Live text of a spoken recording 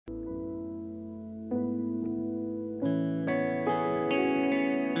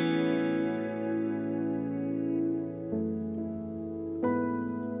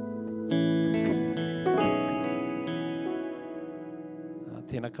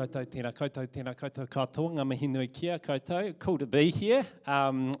tēnā koutou katoa, ngā mihi nui kia koutou. Cool to be here.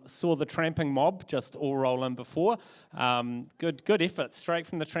 Saw the tramping mob just all roll in before. Good effort, straight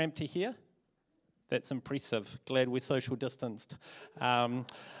from the tramp to here. That's impressive. Glad we're social distanced.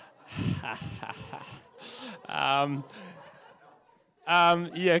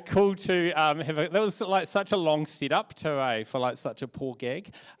 Yeah, cool to have that was like such a long setup too, for like such a poor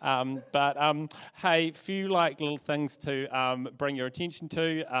gag. Hey, few like little things to bring your attention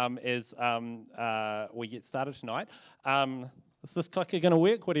to as we get started tonight. Is this clicker going to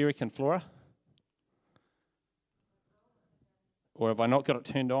work? What do you reckon, Flora? Or have I not got it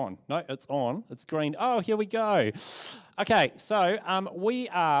turned on? No, it's on. It's green. Oh, here we go. Okay, so we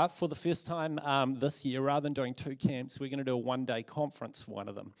are, for the first time this year, rather than doing two camps, we're going to do a one-day conference for one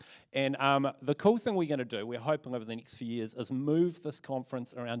of them. And the cool thing we're going to do, we're hoping over the next few years, is move this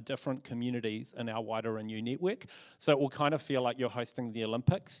conference around different communities in our wider Renew network. So it will kind of feel like you're hosting the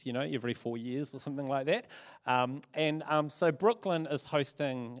Olympics, you know, every 4 years or something like that. So Brooklyn is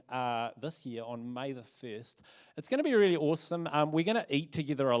hosting this year on May the 1st. It's going to be really awesome. We're going to eat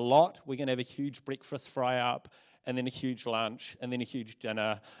together a lot. We're going to have a huge breakfast fry-up, and then a huge lunch, and then a huge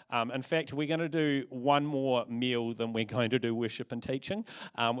dinner. In fact, we're going to do one more meal than we're going to do worship and teaching,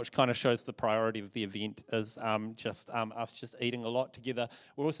 which kind of shows the priority of the event is us just eating a lot together.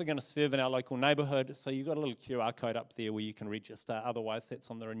 We're also going to serve in our local neighbourhood, so you've got a little QR code up there where you can register. Otherwise,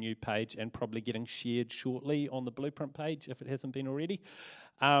 that's on the Renew page and probably getting shared shortly on the Blueprint page if it hasn't been already.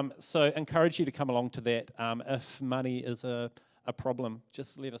 So encourage you to come along to that. If money is a problem,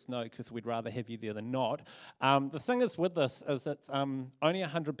 just let us know because we'd rather have you there than not. The thing is with this is it's only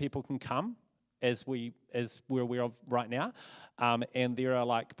 100 people can come as we're aware of right now, and there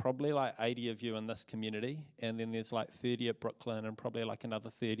are probably 80 of you in this community, and then there's 30 at Brooklyn and probably another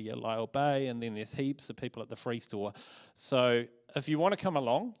 30 at Lyell Bay, and then there's heaps of people at the Free Store. So if you want to come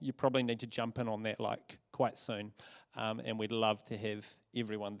along, you probably need to jump in on that quite soon, and we'd love to have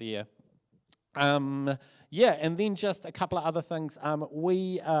everyone there. Yeah, and then just a couple of other things.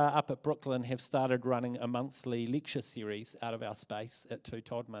 We up at Brooklyn have started running a monthly lecture series out of our space at 2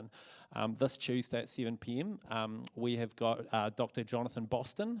 Todman. This Tuesday at 7 p.m. We have got Dr. Jonathan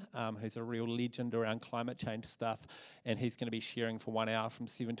Boston, who's a real legend around climate change stuff, and he's going to be sharing for 1 hour from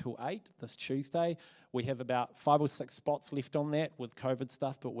 7 till 8 this Tuesday. We have about 5 or 6 spots left on that with COVID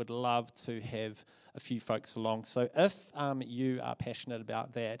stuff, but would love to have a few folks along. So if you are passionate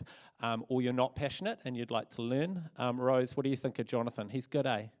about that, or you're not passionate and you'd like to learn, Rose, what do you think of Jonathan? He's good,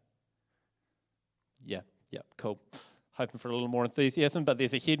 eh? Yeah, cool. Hoping for a little more enthusiasm, but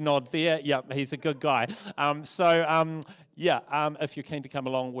there's a head nod there. Yep, he's a good guy. If you're keen to come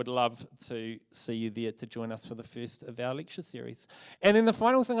along, would love to see you there to join us for the first of our lecture series. And then the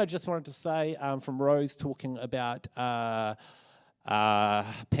final thing I just wanted to say from Rose talking about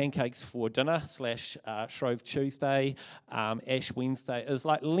pancakes for dinner / Shrove Tuesday, Ash Wednesday is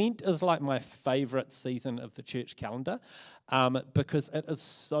Lent is my favourite season of the church calendar because it is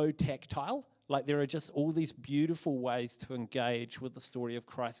so tactile. There are just all these beautiful ways to engage with the story of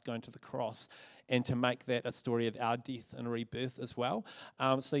Christ going to the cross and to make that a story of our death and rebirth as well.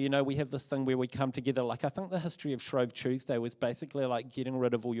 So, we have this thing where we come together. I think the history of Shrove Tuesday was basically getting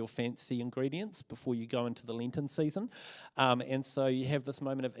rid of all your fancy ingredients before you go into the Lenten season. And so you have this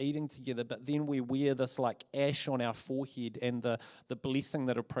moment of eating together, but then we wear this ash on our forehead, and the blessing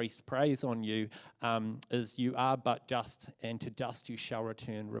that a priest prays on you is you are but dust, and to dust you shall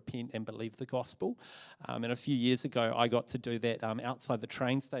return, repent and believe the gospel. And a few years ago, I got to do that outside the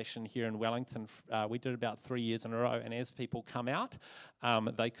train station here in Wellington. We did about 3 years in a row, and as people come out,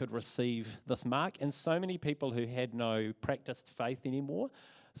 they could receive this mark. And so many people who had no practiced faith anymore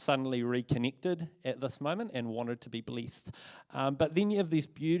suddenly reconnected at this moment and wanted to be blessed. But then you have these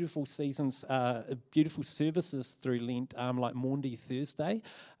beautiful seasons, beautiful services through Lent, like Maundy Thursday,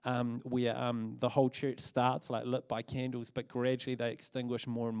 where the whole church starts lit by candles, but gradually they extinguish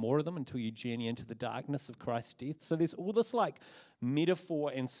more and more of them until you journey into the darkness of Christ's death. So there's all this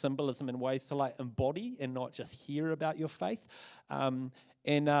metaphor and symbolism and ways to embody and not just hear about your faith.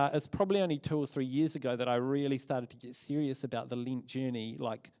 And it's probably only 2 or 3 years ago that I really started to get serious about the Lent journey,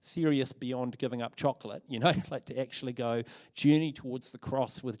 serious beyond giving up chocolate, to actually go journey towards the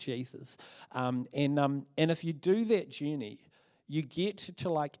cross with Jesus. And if you do that journey, you get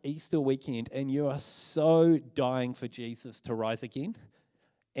to Easter weekend and you are so dying for Jesus to rise again.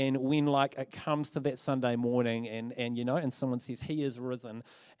 And when it comes to that Sunday morning and someone says, he is risen,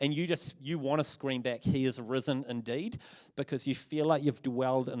 and you want to scream back, he is risen indeed, because you feel like you've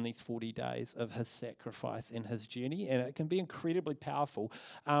dwelled in these 40 days of his sacrifice and his journey, and it can be incredibly powerful.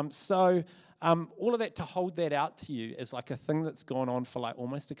 So All of that to hold that out to you is like a thing that's gone on for like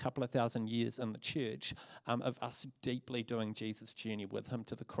almost a couple of thousand years in the church, of us deeply doing Jesus' journey with him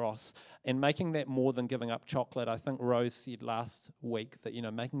to the cross and making that more than giving up chocolate. I think Rose said last week that,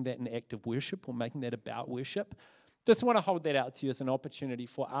 making that an act of worship or making that about worship. Just want to hold that out to you as an opportunity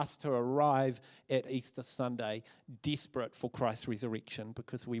for us to arrive at Easter Sunday desperate for Christ's resurrection,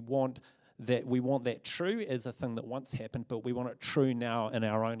 because we want that true as a thing that once happened, but we want it true now in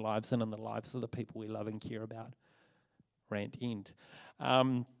our own lives and in the lives of the people we love and care about. Rant end.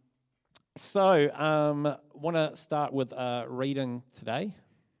 Want to start with reading today.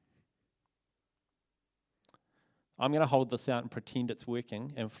 I'm going to hold this out and pretend it's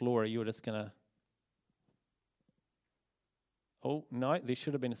working, and Flora, you're just going to... Oh, no, there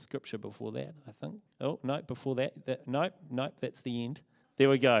should have been a scripture before that, I think. Oh, no, before that. Nope, that's the end.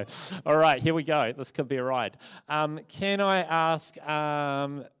 There we go. All right, here we go. This could be a ride. Can I ask,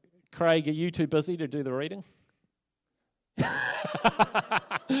 Craig, are you too busy to do the reading?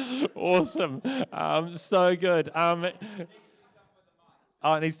 Awesome. So good. Oh,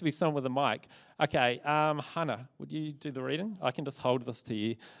 it needs to be someone with a mic. Okay, Hannah, would you do the reading? I can just hold this to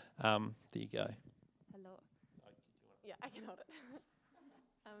you. There you go. Hello. Yeah, I can hold it.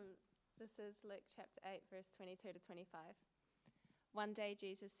 This is Luke chapter 8, verse 22 to 25. One day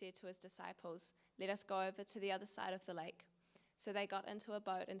Jesus said to his disciples, "Let us go over to the other side of the lake." So they got into a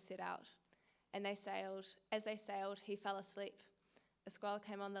boat and set out. And they sailed. As they sailed, he fell asleep. A squall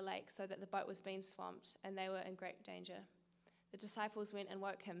came on the lake so that the boat was being swamped, and they were in great danger. The disciples went and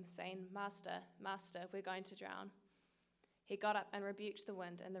woke him, saying, "Master, Master, we're going to drown." He got up and rebuked the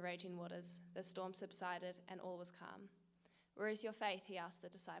wind and the raging waters. The storm subsided, and all was calm. "Where is your faith?" he asked the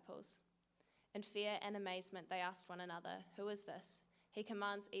disciples. In fear and amazement, they asked one another, "Who is this? He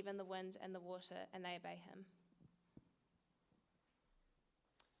commands even the wind and the water, and they obey him."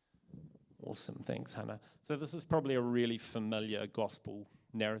 Awesome, thanks, Hannah. So this is probably a really familiar gospel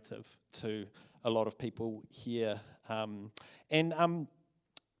narrative to a lot of people here. And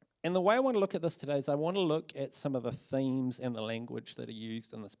the way I want to look at this today is I want to look at some of the themes and the language that are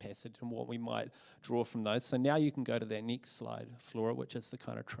used in this passage and what we might draw from those. So now you can go to that next slide, Flora, which is the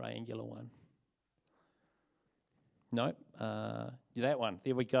kind of triangular one. No, that one.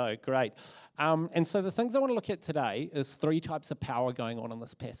 There we go. Great. And so the things I want to look at today is three types of power going on in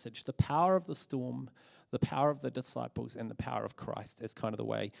this passage. The power of the storm, the power of the disciples, and the power of Christ is kind of the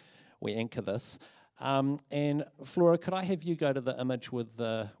way we anchor this. And Flora, could I have you go to the image with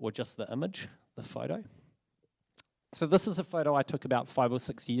just the image, the photo? So this is a photo I took about 5 or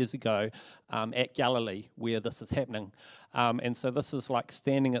 6 years ago at Galilee, where this is happening. And so this is like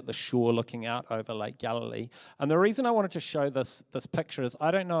standing at the shore looking out over Lake Galilee. And the reason I wanted to show this picture is,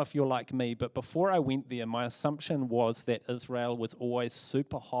 I don't know if you're like me, but before I went there, my assumption was that Israel was always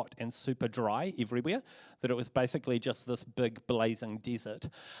super hot and super dry everywhere, that it was basically just this big blazing desert.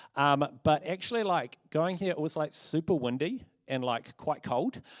 But actually, like going here, it was like super windy and like quite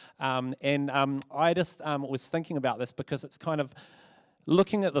cold. I just was thinking about this because it's kind of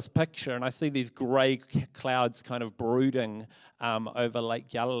looking at this picture, and I see these grey clouds kind of brooding over Lake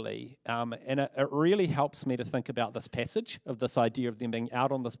Galilee. And it really helps me to think about this passage, of this idea of them being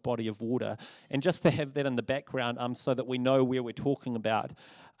out on this body of water, and just to have that in the background so that we know where we're talking about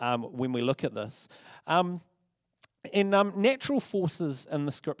when we look at this. And natural forces in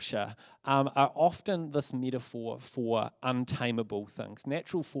the scripture are often this metaphor for untamable things.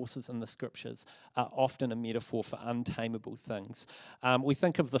 Natural forces in the scriptures are often a metaphor for untamable things. We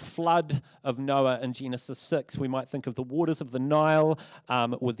think of the flood of Noah in Genesis 6. We might think of the waters of the Nile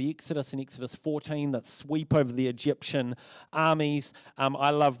with the Exodus in Exodus 14 that sweep over the Egyptian armies.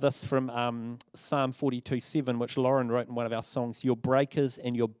 I love this from Psalm 42:7, which Lauren wrote in one of our songs. "Your breakers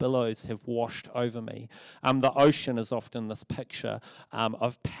and your billows have washed over me." The ocean is often this picture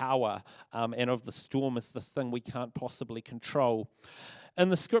of power, and of the storm as this thing we can't possibly control. In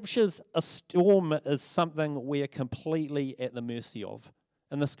the scriptures, a storm is something we are completely at the mercy of.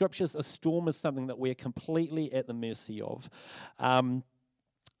 In the scriptures, a storm is something that we are completely at the mercy of. And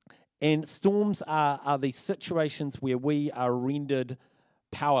storms are these situations where we are rendered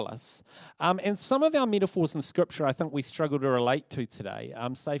powerless. And some of our metaphors in Scripture I think we struggle to relate to today.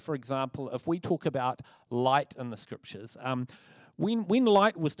 Say, for example, if we talk about light in the Scriptures, when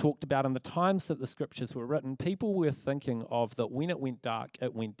light was talked about in the times that the Scriptures were written, people were thinking of that when it went dark,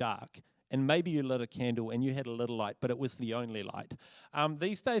 and maybe you lit a candle and you had a little light, but it was the only light.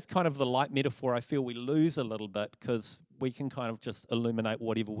 These days, kind of the light metaphor, I feel we lose a little bit because we can kind of just illuminate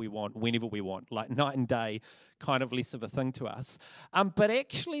whatever we want, whenever we want, like night and day, kind of less of a thing to us. But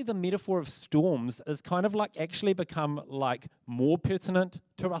actually, the metaphor of storms is kind of like actually become like more pertinent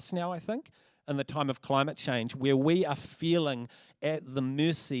to us now, I think. in the time of climate change, where we are feeling at the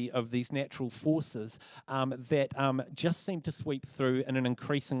mercy of these natural forces that just seem to sweep through in an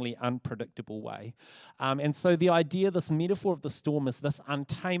increasingly unpredictable way. And so the idea, this metaphor of the storm, is this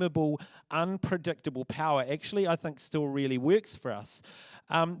untamable, unpredictable power, actually I think still really works for us.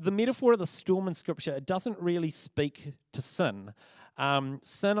 The metaphor of the storm in Scripture, it doesn't really speak to sin.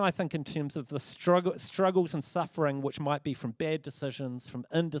 Sin, I think, in terms of the struggles and suffering which might be from bad decisions, from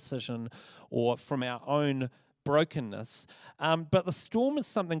indecision, or from our own brokenness. But the storm is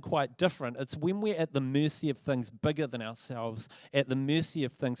something quite different. It's when we're at the mercy of things bigger than ourselves, at the mercy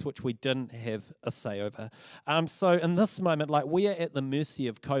of things which we didn't have a say over. So in this moment, like, we are at the mercy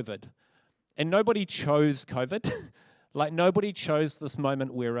of COVID. And nobody chose COVID. Like, nobody chose this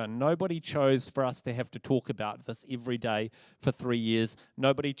moment we're in. Nobody chose for us to have to talk about this every day for 3 years.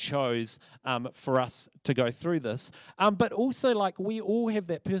 Nobody chose for us to go through this. But also, like, we all have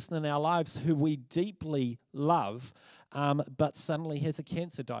that person in our lives who we deeply love, but suddenly has a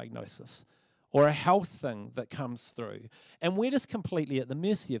cancer diagnosis or a health thing that comes through. And we're just completely at the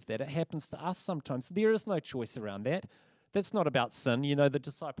mercy of that. It happens to us sometimes. There is no choice around that. That's not about sin. You know, the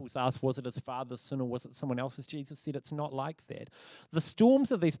disciples asked, was it his father's sin or was it someone else's? Jesus said it's not like that. The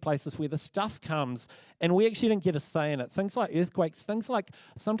storms are these places where the stuff comes and we actually didn't get a say in it. Things like earthquakes, things like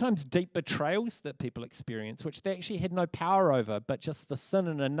sometimes deep betrayals that people experience, which they actually had no power over, but just the sin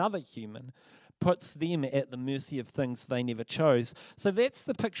in another human puts them at the mercy of things they never chose. So that's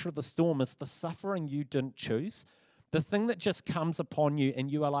the picture of the storm, is the suffering you didn't choose. The thing that just comes upon you and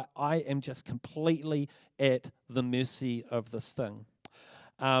you are like, I am just completely at the mercy of this thing.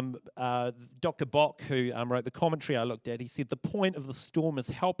 Dr. Bock, who wrote the commentary I looked at, he said, the point of the storm is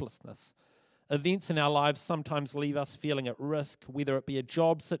helplessness. Events in our lives sometimes leave us feeling at risk, whether it be a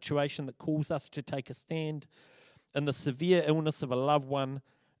job situation that calls us to take a stand, in the severe illness of a loved one,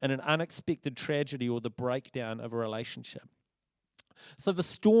 in an unexpected tragedy, or the breakdown of a relationship. So the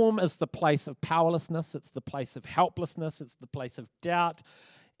storm is the place of powerlessness, it's the place of helplessness, it's the place of doubt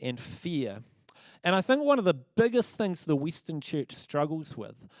and fear. And I think one of the biggest things the Western church struggles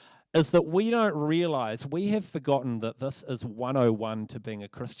with is that we don't realize, we have forgotten that this is 101 to being a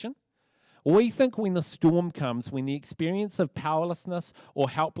Christian. We think when the storm comes, when the experience of powerlessness or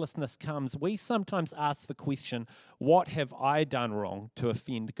helplessness comes, we sometimes ask the question, what have I done wrong to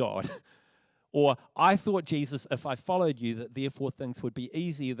offend God? Or, I thought, Jesus, if I followed you, that therefore things would be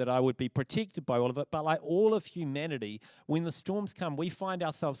easy, that I would be protected by all of it. But like all of humanity, when the storms come, we find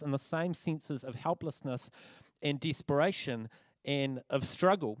ourselves in the same senses of helplessness and desperation and of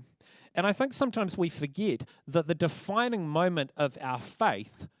struggle. And I think sometimes we forget that the defining moment of our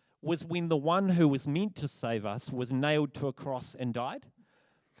faith was when the one who was meant to save us was nailed to a cross and died.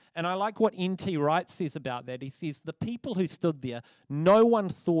 And I like what N.T. Wright says about that. He says, the people who stood there, no one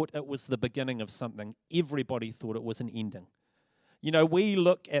thought it was the beginning of something. Everybody thought it was an ending. You know, we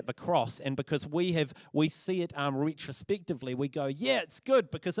look at the cross, and because we see it retrospectively, we go, yeah, it's good,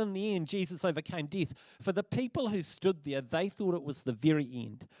 because in the end, Jesus overcame death. For the people who stood there, they thought it was the very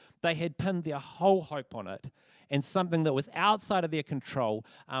end. They had pinned their whole hope on it, and something that was outside of their control,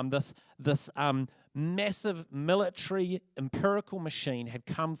 this massive military empirical machine had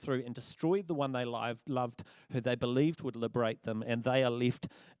come through and destroyed the one they loved, who they believed would liberate them, and they are left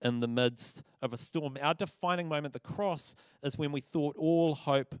in the midst of a storm. Our defining moment, the cross, is when we thought all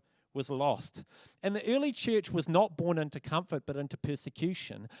hope was lost. And the early church was not born into comfort but into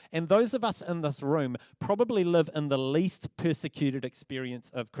persecution. And those of us in this room probably live in the least persecuted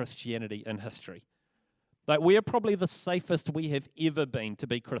experience of Christianity in history. Like, we are probably the safest we have ever been to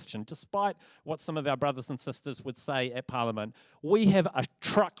be Christian, despite what some of our brothers and sisters would say at Parliament. We have a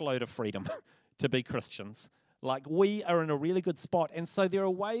truckload of freedom to be Christians. Like, we are in a really good spot. And so there are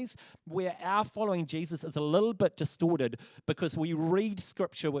ways where our following Jesus is a little bit distorted because we read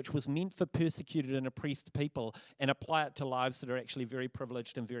Scripture, which was meant for persecuted and oppressed people, and apply it to lives that are actually very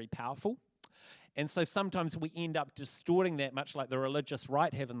privileged and very powerful. And so sometimes we end up distorting that, much like the religious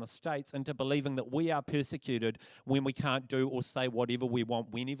right have in the States, into believing that we are persecuted when we can't do or say whatever we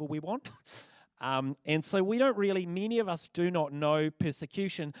want, whenever we want. And so we don't really, many of us do not know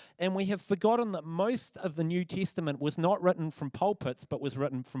persecution, and we have forgotten that most of the New Testament was not written from pulpits, but was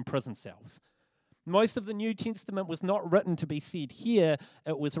written from prison cells. Most of the New Testament was not written to be said here,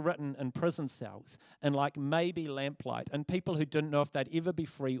 it was written in prison cells, and like maybe lamplight, and people who didn't know if they'd ever be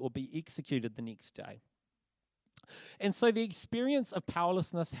free or be executed the next day. And so the experience of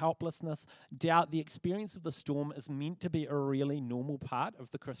powerlessness, helplessness, doubt, the experience of the storm is meant to be a really normal part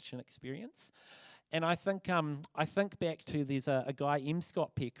of the Christian experience. And I think back to, there's a guy, M.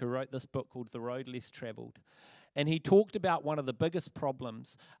 Scott Peck, who wrote this book called The Road Less Travelled. And he talked about one of the biggest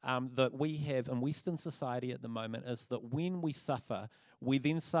problems that we have in Western society at the moment is that when we suffer, we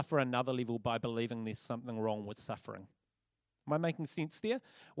then suffer another level by believing there's something wrong with suffering. Am I making sense there?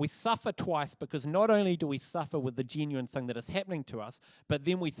 We suffer twice because not only do we suffer with the genuine thing that is happening to us, but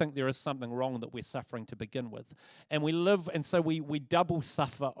then we think there is something wrong that we're suffering to begin with. And so we double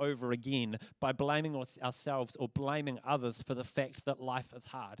suffer over again by blaming ourselves or blaming others for the fact that life is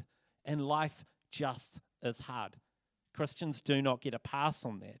hard. And life just is hard. Christians do not get a pass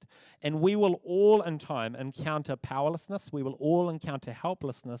on that. And we will all in time encounter powerlessness, we will all encounter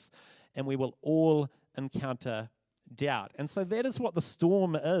helplessness, and we will all encounter doubt. And so that is what the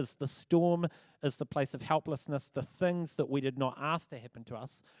storm is. The storm is the place of helplessness, the things that we did not ask to happen to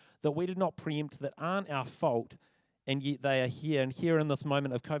us, that we did not preempt, that aren't our fault, and yet they are here. And here in this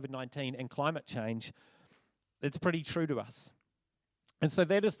moment of COVID-19 and climate change, it's pretty true to us. And so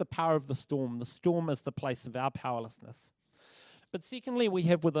that is the power of the storm. The storm is the place of our powerlessness. But secondly, we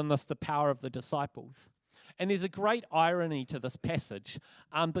have within this the power of the disciples. And there's a great irony to this passage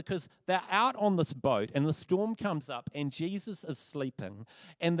because they're out on this boat and the storm comes up and Jesus is sleeping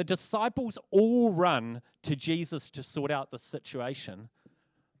and the disciples all run to Jesus to sort out the situation.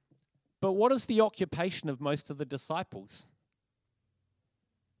 But what is the occupation of most of the disciples?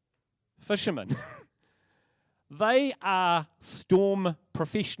 Fishermen. They are storm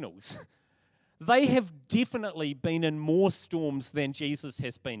professionals. They have definitely been in more storms than Jesus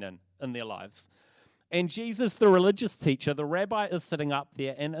has been in their lives. And Jesus, the religious teacher, the rabbi, is sitting up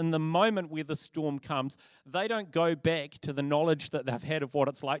there, and in the moment where the storm comes, they don't go back to the knowledge that they've had of what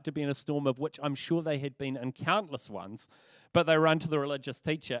it's like to be in a storm, of which I'm sure they had been in countless ones, but they run to the religious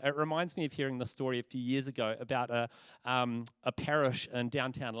teacher. It reminds me of hearing the story a few years ago about a parish in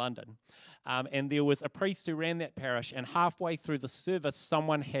downtown London. And there was a priest who ran that parish, and halfway through the service,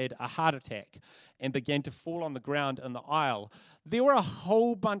 someone had a heart attack and began to fall on the ground in the aisle. There were a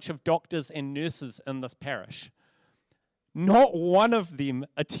whole bunch of doctors and nurses in this parish. Not one of them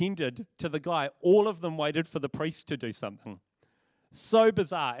attended to the guy. All of them waited for the priest to do something. So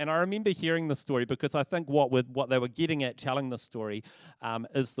bizarre. And I remember hearing the story because I think what they were getting at telling the story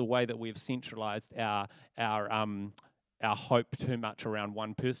is the way that we've centralized our hope too much around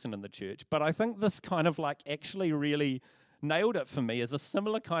one person in the church. But I think this kind of like actually really nailed it for me as a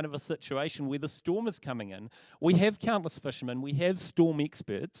similar kind of a situation where the storm is coming in. We have countless fishermen, we have storm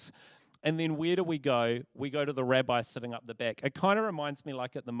experts, and then where do we go? We go to the rabbi sitting up the back. It kind of reminds me,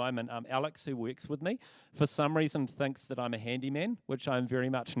 like at the moment, Alex, who works with me, for some reason thinks that I'm a handyman, which I'm very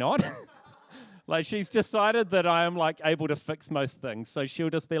much not. Like she's decided that I am like able to fix most things. So she'll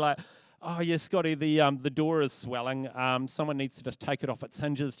just be like, oh, yeah, Scotty, the door is swelling. Someone needs to just take it off its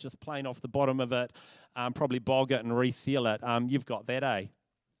hinges, just plane off the bottom of it, probably bog it and reseal it. You've got that, eh?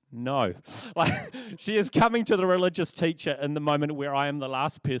 No. Like, she is coming to the religious teacher in the moment where I am the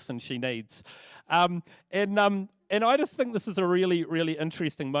last person she needs. And I just think this is a really, really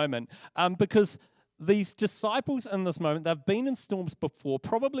interesting moment because these disciples in this moment, they've been in storms before,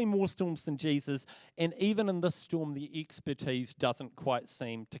 probably more storms than Jesus, and even in this storm, the expertise doesn't quite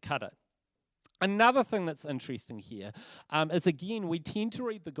seem to cut it. Another thing that's interesting here is, again, we tend to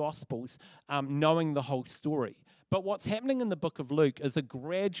read the Gospels knowing the whole story. But what's happening in the book of Luke is a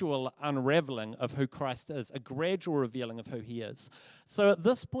gradual unraveling of who Christ is, a gradual revealing of who he is. So at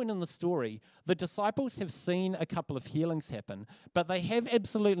this point in the story, the disciples have seen a couple of healings happen, but they have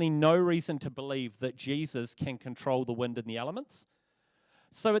absolutely no reason to believe that Jesus can control the wind and the elements.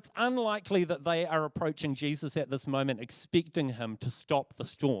 So it's unlikely that they are approaching Jesus at this moment expecting him to stop the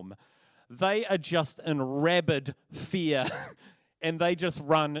storm. They are just in rabid fear and they just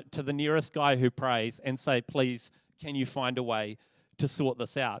run to the nearest guy who prays and say, please, can you find a way to sort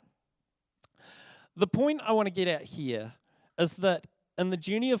this out? The point I want to get at here is that in the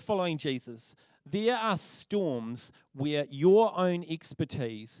journey of following Jesus, there are storms where your own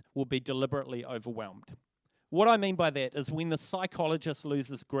expertise will be deliberately overwhelmed. What I mean by that is when the psychologist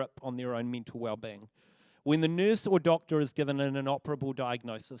loses grip on their own mental well-being, when the nurse or doctor is given an inoperable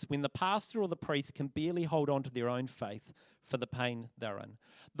diagnosis, when the pastor or the priest can barely hold on to their own faith for the pain they're in.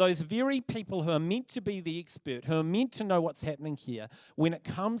 Those very people who are meant to be the expert, who are meant to know what's happening here, when it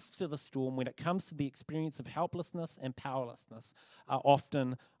comes to the storm, when it comes to the experience of helplessness and powerlessness, are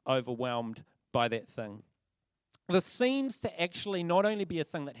often overwhelmed by that thing. This seems to actually not only be a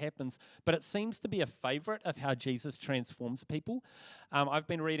thing that happens, but it seems to be a favorite of how Jesus transforms people. I've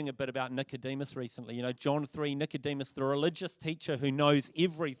been reading a bit about Nicodemus recently. You know, John 3, Nicodemus, the religious teacher who knows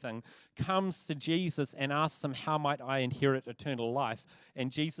everything, comes to Jesus and asks him, how might I inherit eternal life? And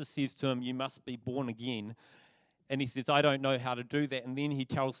Jesus says to him, you must be born again. And he says, I don't know how to do that. And then he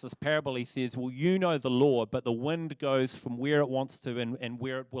tells this parable. He says, well, you know the law, but the wind goes from where it wants to and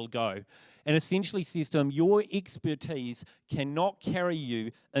where it will go. And essentially says to him, your expertise cannot carry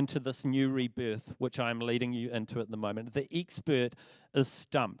you into this new rebirth, which I'm leading you into at the moment. The expert is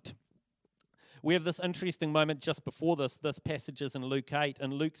stumped. We have this interesting moment just before this. This passage is in Luke 8.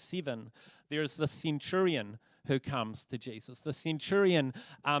 In Luke 7, there is the centurion who comes to Jesus. The centurion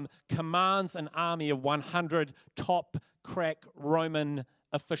commands an army of 100 top crack Roman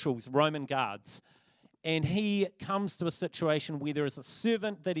officials, Roman guards. And he comes to a situation where there is a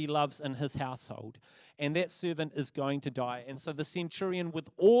servant that he loves in his household, and that servant is going to die. And so the centurion, with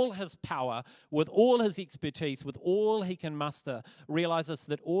all his power, with all his expertise, with all he can muster, realizes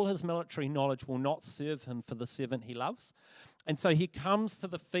that all his military knowledge will not serve him for the servant he loves. And so he comes to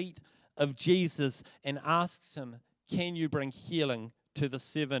the feet of Jesus and asks him, can you bring healing to the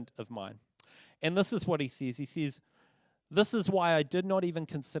servant of mine? And this is what he says. He says, this is why I did not even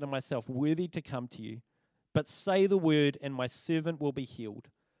consider myself worthy to come to you, but say the word and my servant will be healed.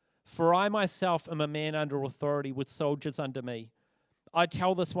 For I myself am a man under authority with soldiers under me. I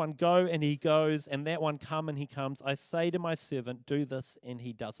tell this one, go, and he goes, and that one, come, and he comes. I say to my servant, do this, and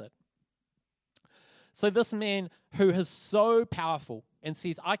he does it. So this man who is so powerful and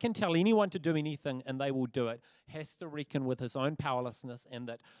says, I can tell anyone to do anything and they will do it, has to reckon with his own powerlessness, and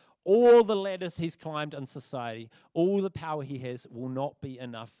that all the ladders he's climbed in society, all the power he has, will not be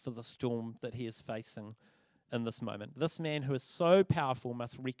enough for the storm that he is facing in this moment. This man who is so powerful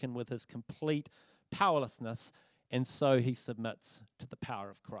must reckon with his complete powerlessness, and so he submits to the power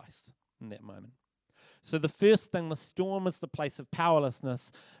of Christ in that moment. So the first thing, the storm is the place of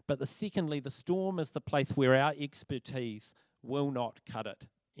powerlessness, but secondly, the storm is the place where our expertise will not cut it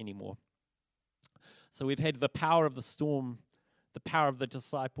anymore. So we've had the power of the storm, the power of the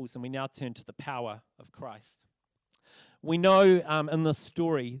disciples, and we now turn to the power of Christ. We know in this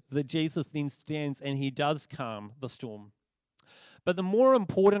story that Jesus then stands and he does calm the storm. But the more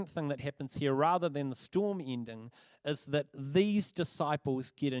important thing that happens here, rather than the storm ending, is that these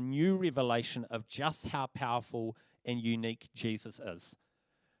disciples get a new revelation of just how powerful and unique Jesus is.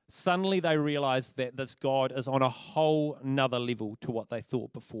 Suddenly they realize that this God is on a whole nother level to what they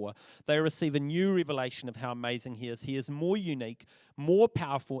thought before. They receive a new revelation of how amazing he is. He is more unique, more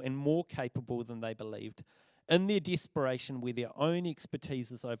powerful, and more capable than they believed. In their desperation, where their own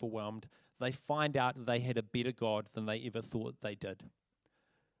expertise is overwhelmed, they find out they had a better God than they ever thought they did.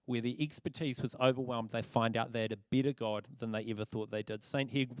 Where their expertise was overwhelmed, they find out they had a better God than they ever thought they did.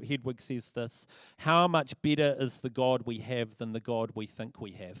 St. Hedwig says this, how much better is the God we have than the God we think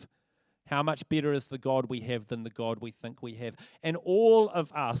we have? How much better is the God we have than the God we think we have? And all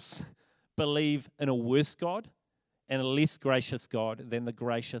of us believe in a worse God and a less gracious God than the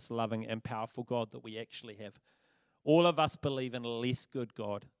gracious, loving, and powerful God that we actually have. All of us believe in a less good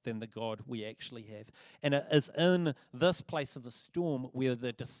God than the God we actually have. And it is in this place of the storm where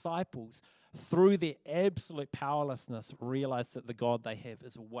the disciples, through their absolute powerlessness, realize that the God they have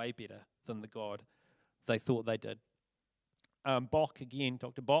is way better than the God they thought they did. Bock again,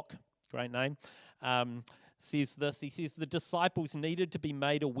 Dr. Bock, great name, says this. He says, the disciples needed to be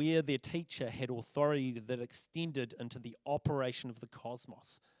made aware their teacher had authority that extended into the operation of the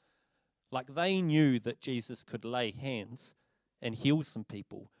cosmos. Like they knew that Jesus could lay hands and heal some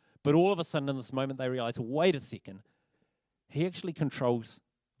people. But all of a sudden in this moment they realize, wait a second, he actually controls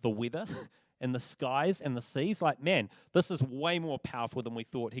the weather and the skies and the seas. Like, man, this is way more powerful than we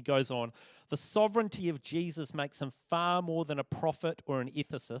thought. He goes on, the sovereignty of Jesus makes him far more than a prophet or an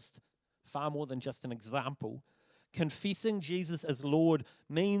ethicist, far more than just an example. Confessing Jesus as Lord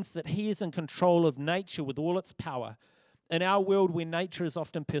means that he is in control of nature with all its power. In our world where nature is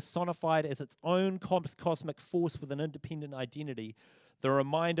often personified as its own cosmic force with an independent identity, the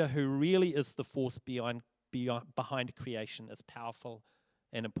reminder who really is the force behind creation is powerful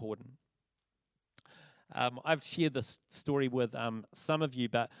and important. I've shared this story with some of you,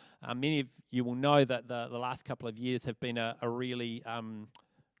 but many of you will know that the last couple of years have been a really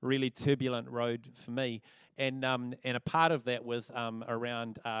turbulent road for me. And a part of that was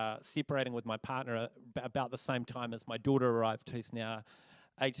around separating with my partner about the same time as my daughter arrived, who's now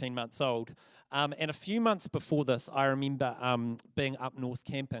 18 months old. And a few months before this, I remember being up north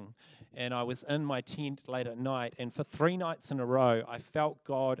camping, and I was in my tent late at night, and for 3 nights in a row, I felt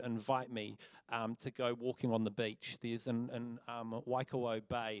God invite me to go walking on the beach. There's in Waikawa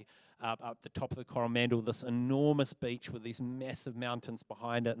Bay, up the top of the Coromandel, this enormous beach with these massive mountains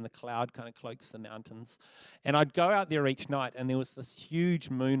behind it, and the cloud kind of cloaks the mountains. And I'd go out there each night, and there was this huge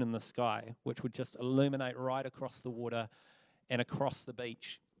moon in the sky, which would just illuminate right across the water and across the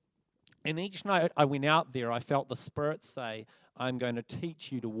beach. And each night I went out there, I felt the Spirit say, I'm going to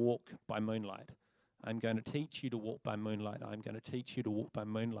teach you to walk by moonlight. I'm going to teach you to walk by moonlight. I'm going to teach you to walk by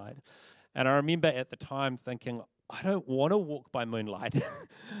moonlight. And I remember at the time thinking, I don't want to walk by moonlight.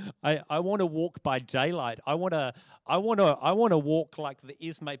 I want to walk by daylight. I want to walk like the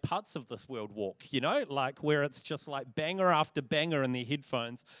Esme Putts of this world walk, like where it's just like banger after banger in their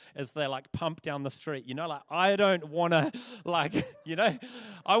headphones as they like pump down the street, like I don't want to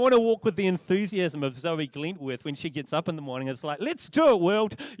I want to walk with the enthusiasm of Zoe Glentworth when she gets up in the morning. It's like, let's do it,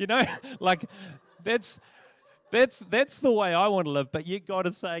 world, like That's the way I want to live, but yet God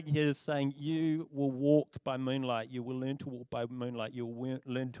is saying here, you will walk by moonlight, you will learn to walk by moonlight, you will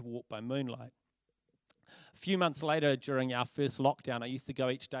learn to walk by moonlight. A few months later, during our first lockdown, I used to go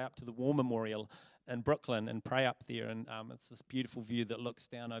each day up to the War Memorial in Brooklyn and pray up there, and it's this beautiful view that looks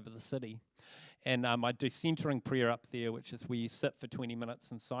down over the city. And I do centering prayer up there, which is where you sit for 20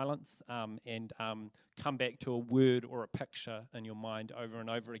 minutes in silence and come back to a word or a picture in your mind over and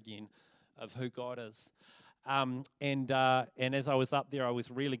over again of who God is. And as I was up there, I was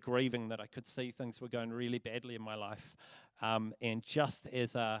really grieving that I could see things were going really badly in my life. And just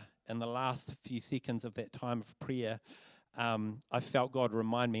as in the last few seconds of that time of prayer, I felt God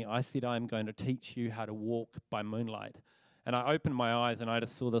remind me, I said, I'm going to teach you how to walk by moonlight. And I opened my eyes and I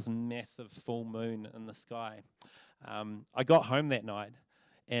just saw this massive full moon in the sky. I got home that night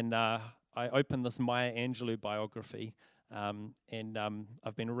and I opened this Maya Angelou biography. And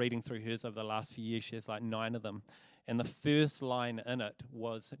I've been reading through hers over the last few years. She has like 9 of them. And the first line in it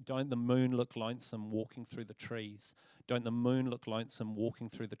was, don't the moon look lonesome walking through the trees? Don't the moon look lonesome walking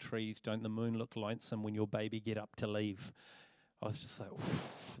through the trees? Don't the moon look lonesome when your baby get up to leave? I was just like,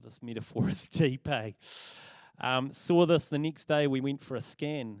 this metaphor is deep, eh? Saw this the next day. We went for a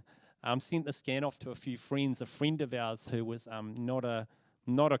scan. Sent the scan off to a few friends. A friend of ours who was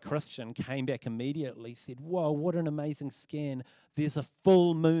not a Christian came back immediately, said, whoa, what an amazing scan. There's a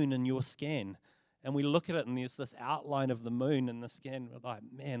full moon in your scan. And we look at it and there's this outline of the moon in the scan. We're like,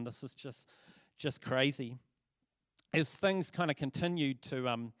 man, this is just crazy. As things kind of continued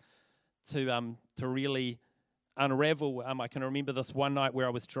to really unravel, I can remember this one night where I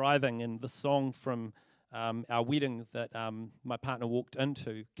was driving and the song from our wedding that my partner walked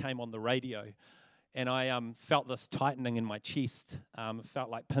into came on the radio. And I felt this tightening in my chest. It felt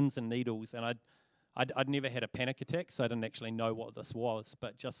like pins and needles. And I'd never had a panic attack, so I didn't actually know what this was.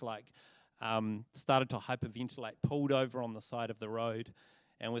 But just like started to hyperventilate, pulled over on the side of the road,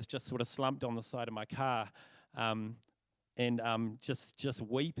 and was just sort of slumped on the side of my car, and just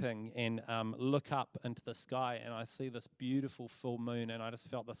weeping. And look up into the sky, and I see this beautiful full moon, and I just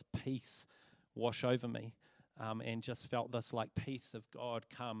felt this peace wash over me, and just felt this like peace of God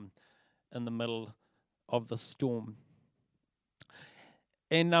come in the middle of the storm.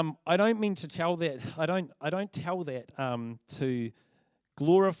 And I don't mean to tell that. I don't tell that to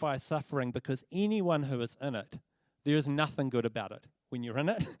glorify suffering, because anyone who is in it, there is nothing good about it when you're in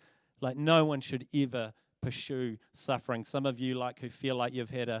it. Like, no one should ever pursue suffering. Some of you who feel like you've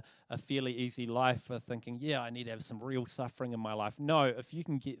had a fairly easy life are thinking, yeah, I need to have some real suffering in my life. No, if you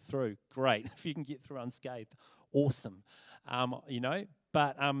can get through, great. If you can get through unscathed, awesome.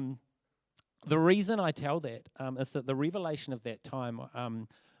 But the reason I tell that is that the revelation of that time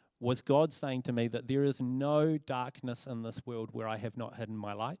was God saying to me that there is no darkness in this world where I have not hidden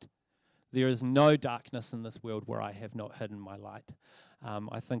my light. There is no darkness in this world where I have not hidden my light.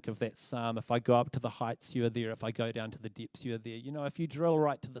 I think of that psalm, if I go up to the heights, you are there. If I go down to the depths, you are there. If you drill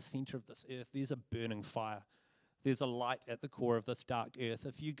right to the center of this earth, there's a burning fire. There's a light at the core of this dark earth.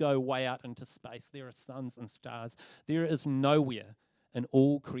 If you go way out into space, there are suns and stars. There is nowhere in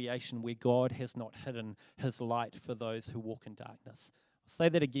all creation where God has not hidden his light for those who walk in darkness. I'll say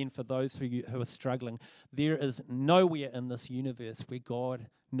that again for those who are struggling. There is nowhere in this universe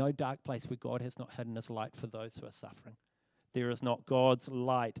no dark place where God has not hidden his light for those who are suffering. There is not God's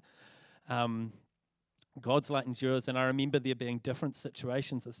light. God's light endures, and I remember there being different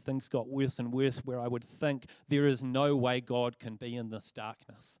situations as things got worse and worse where I would think there is no way God can be in this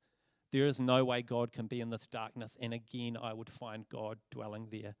darkness. There is no way God can be in this darkness, and again I would find God dwelling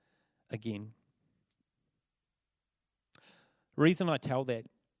there again. The reason I tell that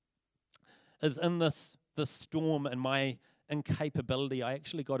is in this storm and my incapability, I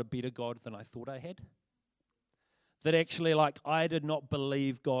actually got a better God than I thought I had. That actually, I did not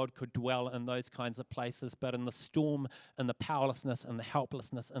believe God could dwell in those kinds of places, but in the storm and the powerlessness and the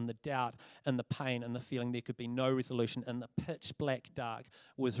helplessness and the doubt and the pain and the feeling there could be no resolution, in the pitch black dark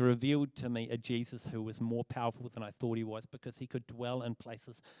was revealed to me a Jesus who was more powerful than I thought he was, because he could dwell in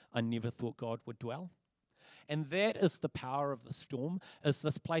places I never thought God would dwell. And that is the power of the storm, is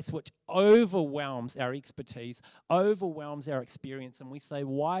this place which overwhelms our expertise, overwhelms our experience, and we say,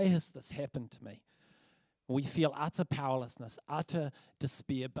 why has this happened to me? We feel utter powerlessness, utter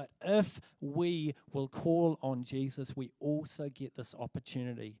despair. But if we will call on Jesus, we also get this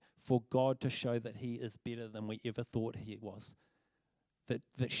opportunity for God to show that he is better than we ever thought he was,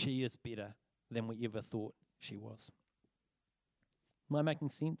 that she is better than we ever thought she was. Am I making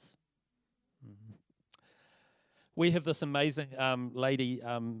sense? Mm-hmm. We have this amazing lady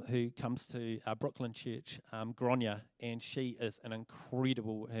who comes to our Brooklyn church, Gronya, and she is an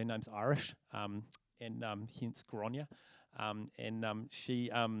incredible, her name's Irish, and hence Gronya.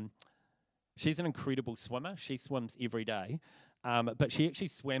 She's an incredible swimmer. She swims every day, but she actually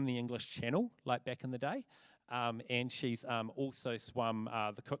swam the English Channel, like back in the day. And she's also swum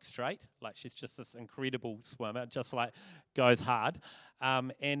the Cook Strait. Like, she's just this incredible swimmer, just like goes hard.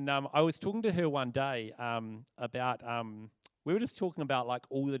 I was talking to her one day about, we were just talking about like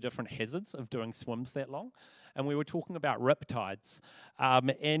all the different hazards of doing swims that long. And we were talking about riptides.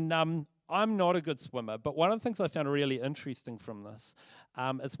 I'm not a good swimmer, but one of the things I found really interesting from this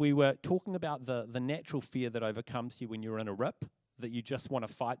is we were talking about the natural fear that overcomes you when you're in a rip, that you just want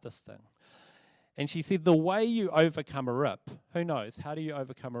to fight this thing. And she said, the way you overcome a rip, who knows? How do you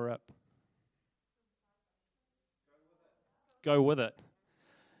overcome a rip? Go with it.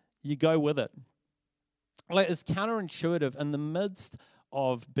 You go with it. Like, it's counterintuitive. In the midst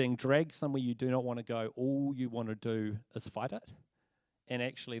of being dragged somewhere you do not want to go, all you want to do is fight it. And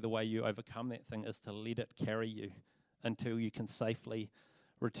actually, the way you overcome that thing is to let it carry you until you can safely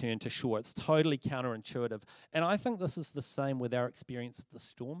return to shore. It's totally counterintuitive. And I think this is the same with our experience of the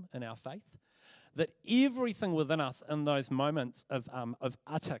storm in our faith. That everything within us in those moments of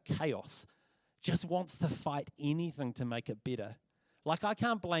utter chaos just wants to fight anything to make it better. Like, I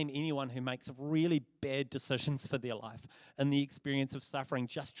can't blame anyone who makes really bad decisions for their life in the experience of suffering,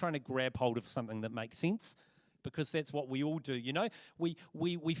 just trying to grab hold of something that makes sense, because that's what we all do, you know? We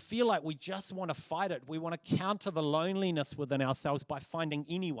feel like we just want to fight it. We want to counter the loneliness within ourselves by finding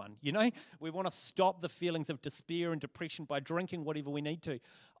anyone, you know? We want to stop the feelings of despair and depression by drinking whatever we need to.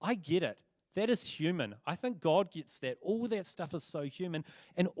 I get it. That is human. I think God gets that. All that stuff is so human,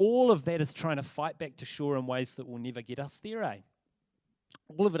 and all of that is trying to fight back to shore in ways that will never get us there, eh?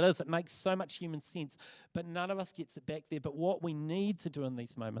 All of it is. It makes so much human sense, but none of us gets it back there. But what we need to do in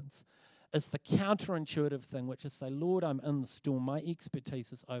these moments is the counterintuitive thing, which is say, Lord, I'm in the storm. My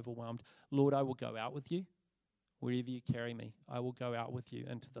expertise is overwhelmed. Lord, I will go out with you. Wherever you carry me, I will go out with you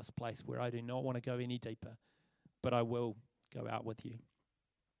into this place where I do not want to go any deeper, but I will go out with you.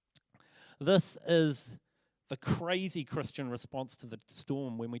 This is the crazy Christian response to the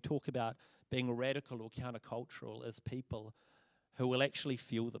storm when we talk about being radical or countercultural as people who will actually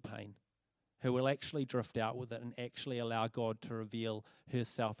feel the pain, who will actually drift out with it and actually allow God to reveal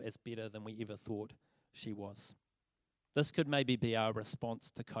herself as better than we ever thought she was. This could maybe be our response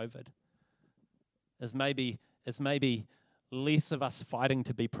to COVID, is maybe less of us fighting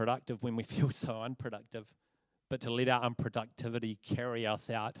to be productive when we feel so unproductive, but to let our unproductivity carry us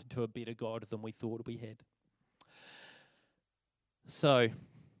out to a better God than we thought we had. So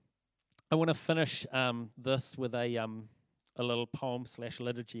I want to finish this with a little poem /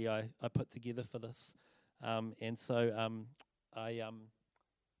 liturgy I put together for this.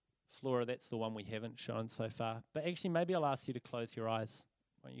 Flora, that's the one we haven't shown so far. But actually, maybe I'll ask you to close your eyes.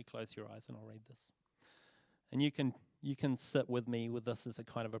 Why don't you close your eyes and I'll read this. And you can sit with me with this as a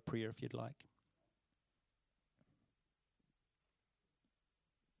kind of a prayer if you'd like.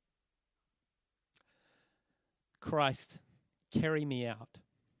 Christ, carry me out.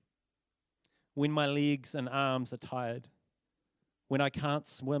 When my legs and arms are tired, when I can't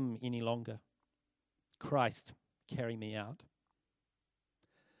swim any longer, Christ, carry me out.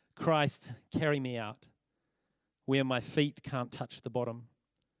 Christ, carry me out. Where my feet can't touch the bottom,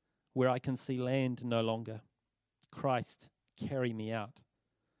 where I can see land no longer, Christ, carry me out.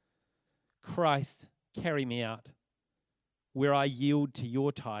 Christ, carry me out. Where I yield to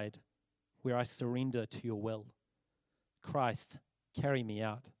your tide, where I surrender to your will, Christ, carry me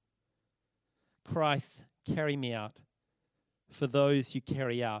out. Christ, carry me out. For those you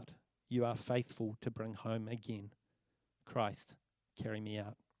carry out, you are faithful to bring home again. Christ, carry me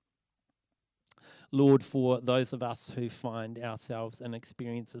out. Lord, for those of us who find ourselves in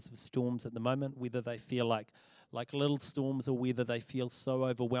experiences of storms at the moment, whether they feel like little storms or whether they feel so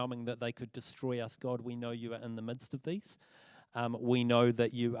overwhelming that they could destroy us, God, we know you are in the midst of these. We know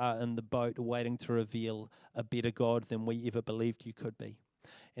that you are in the boat waiting to reveal a better God than we ever believed you could be.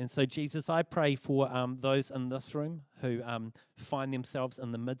 And so, Jesus, I pray for those in this room who find themselves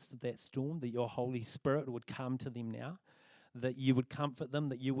in the midst of that storm, that your Holy Spirit would come to them now, that you would comfort them,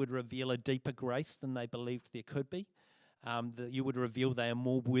 that you would reveal a deeper grace than they believed there could be, that you would reveal they are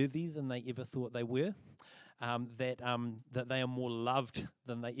more worthy than they ever thought they were, that they are more loved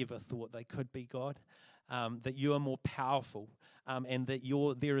than they ever thought they could be, God, that you are more powerful, and that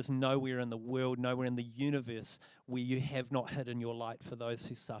there is nowhere in the world, nowhere in the universe where you have not hidden your light for those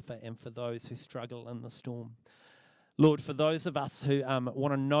who suffer and for those who struggle in the storm. Lord, for those of us who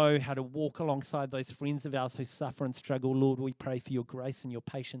want to know how to walk alongside those friends of ours who suffer and struggle, Lord, we pray for your grace and your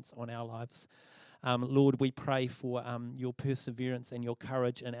patience on our lives. Lord, we pray for your perseverance and your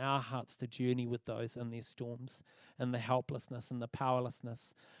courage in our hearts to journey with those in their storms, and the helplessness and the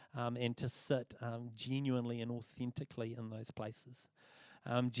powerlessness, and to sit genuinely and authentically in those places.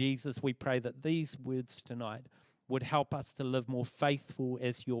 Jesus, we pray that these words tonight would help us to live more faithful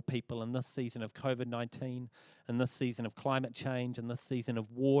as your people in this season of COVID-19, in this season of climate change, in this season of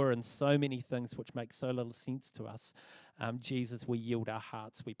war, and so many things which make so little sense to us. Jesus, we yield our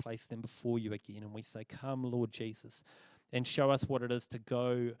hearts, we place them before you again, and we say, come, Lord Jesus, and show us what it is to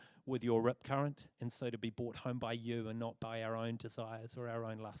go with your rip current, and so to be brought home by you and not by our own desires or our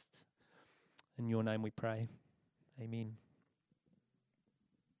own lusts. In your name we pray. Amen.